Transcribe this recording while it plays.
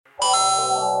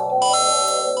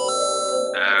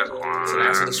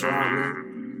That's right, man.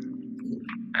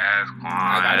 That's fine.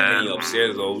 I gotta hit you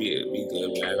upstairs though. We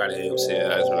good, man. I gotta hit you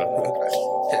upstairs, bro.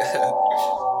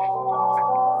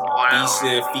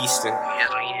 Feasting.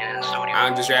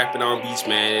 I'm just rapping on beats,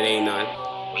 man. It ain't nothing.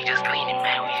 We just cleaning,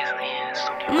 man. We just cleaning the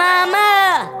studio.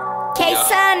 Mama,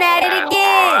 K-Son at it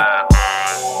again.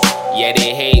 Yeah,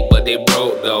 they hate, but they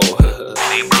broke though.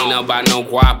 Ain't about no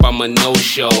guap, I'm a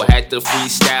no-show. Had to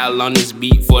freestyle on this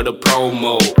beat for the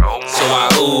promo. So I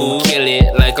kill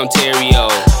it like I'm Terrio.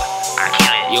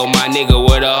 Yo, my nigga,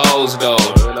 where the hoes though?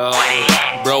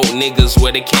 Broke niggas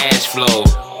with the cash flow.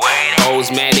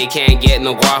 Hoes mad they can't get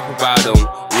no guap about them.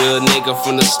 Real nigga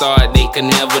from the start, they could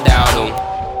never doubt them.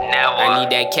 I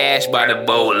need that cash by the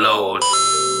boatload.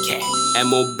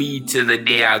 MOB to the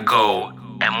day I go.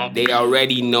 They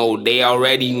already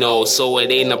know, so it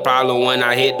ain't a problem when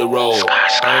I hit the road.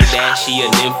 Heard that she a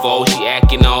nympho, she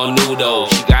acting all new though.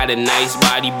 She got a nice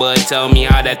body, but tell me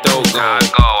how that throat go.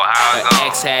 Her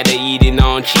ex had her eating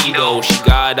on Cheetos. She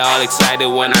got all excited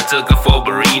when I took her for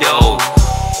burritos.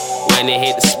 When it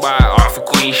hit the spot off of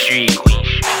Queen Street,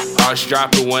 hearts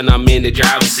dropping when I'm in the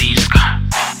driver's seat.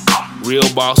 Real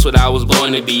boss, what I was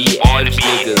born to be. Average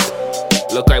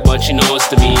niggas look like bunch of noise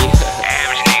to me.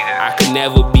 I could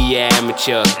never be an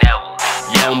amateur.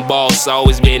 Young boss,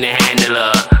 always been a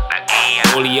handler.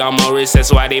 Only on my wrist,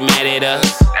 that's why they mad at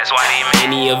us.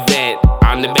 Any event,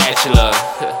 I'm the bachelor.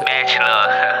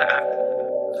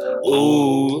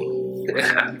 Ooh.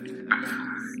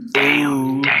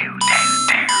 Ooh.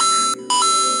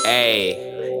 Hey,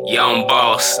 young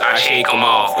boss, I shake 'em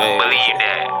off. Believe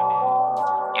that.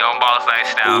 Young boss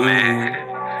lifestyle, man.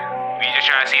 We just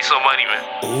trying to see some money, man.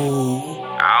 Ooh.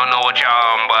 I don't know what y'all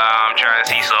on, but I'm trying to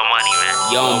see some money, man.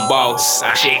 Young boss,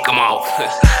 I shake 'em off.